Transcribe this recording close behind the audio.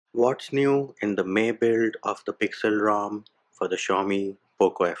What's new in the May build of the PixelROM for the Xiaomi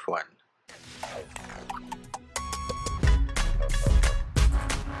Poco F1?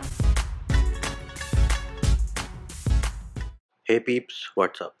 Hey peeps,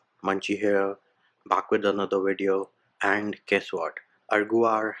 what's up? Munchie here, back with another video, and guess what?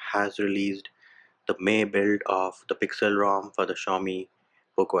 Arguar has released the May build of the PixelROM for the Xiaomi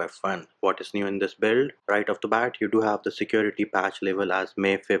Poco F1. What is new in this build? Right off the bat, you do have the security patch level as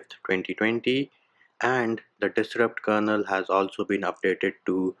May 5th, 2020, and the Disrupt kernel has also been updated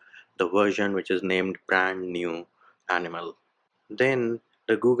to the version which is named Brand New Animal. Then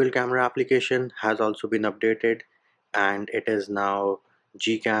the Google Camera application has also been updated and it is now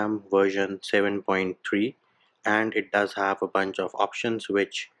Gcam version 7.3, and it does have a bunch of options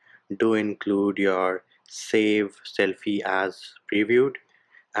which do include your save selfie as previewed,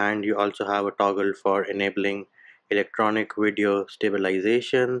 and you also have a toggle for enabling electronic video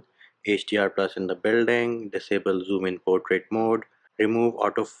stabilization, HDR plus in the building, disable zoom in portrait mode, remove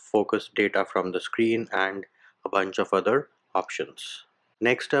autofocus data from the screen, and a bunch of other options.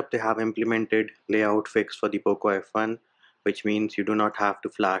 Next up, they have implemented layout fix for the Poco F1, which means you do not have to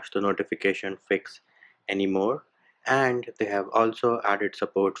flash the notification fix anymore, and they have also added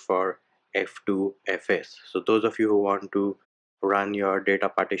support for F2FS. So those of you who want to run your data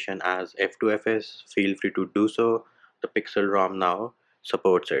partition as F2FS, feel free to do so. The PixelROM now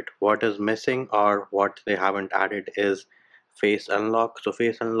supports it. What is missing or what they haven't added is face unlock. So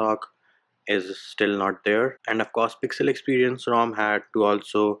face unlock is still not there, and of course Pixel Experience ROM had to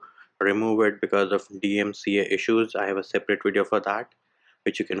also remove it because of DMCA issues. I have a separate video for that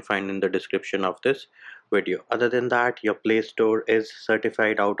which you can find in the description of this video. Other than that, your Play Store is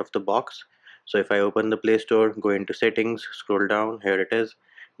certified out of the box. So if I open the Play Store, go into settings, scroll down, here it is,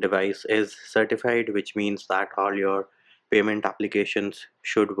 device is certified, which means that all your payment applications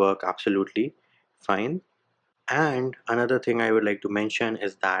should work absolutely fine. And another thing I would like to mention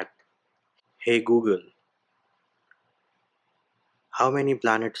is that, hey Google, how many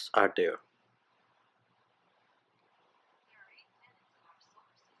planets are there?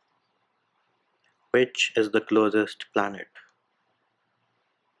 Which is the closest planet?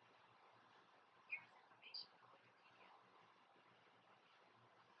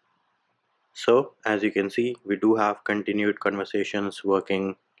 So, as you can see, we do have continued conversations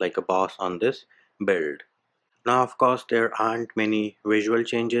working like a boss on this build. Now, of course, there aren't many visual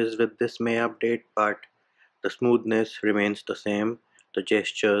changes with this May update, but the smoothness remains the same. The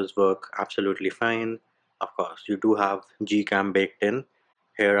gestures work absolutely fine. Of course, you do have Gcam baked in.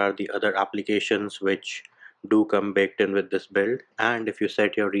 Here are the other applications which do come baked in with this build. And if you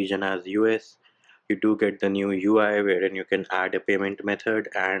set your region as US, you do get the new UI wherein you can add a payment method,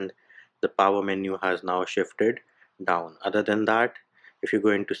 and the power menu has now shifted down. Other than that, if you go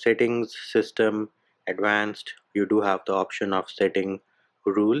into settings, system, advanced, you do have the option of setting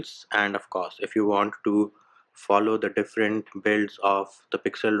rules. And of course, if you want to follow the different builds of the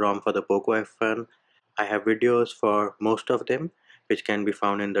PixelROM for the Poco F1, I have videos for most of them which can be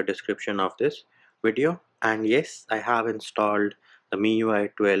found in the description of this video. And yes, I have installed the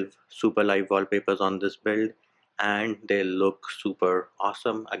MIUI 12 Super Live wallpapers on this build, and they look super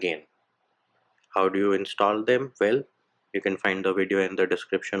awesome again. How do you install them? Well, you can find the video in the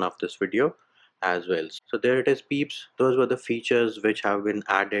description of this video as well. So there it is peeps, those were the features which have been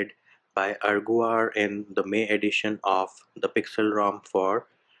added by Arguar in the May edition of the PixelROM for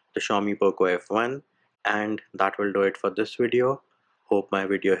the Xiaomi Poco F1, and that will do it for this video. Hope my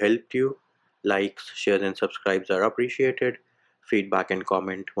video helped you. Likes, shares and subscribes are appreciated. Feedback and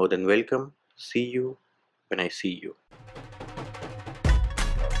comment more than welcome. See you when I see you.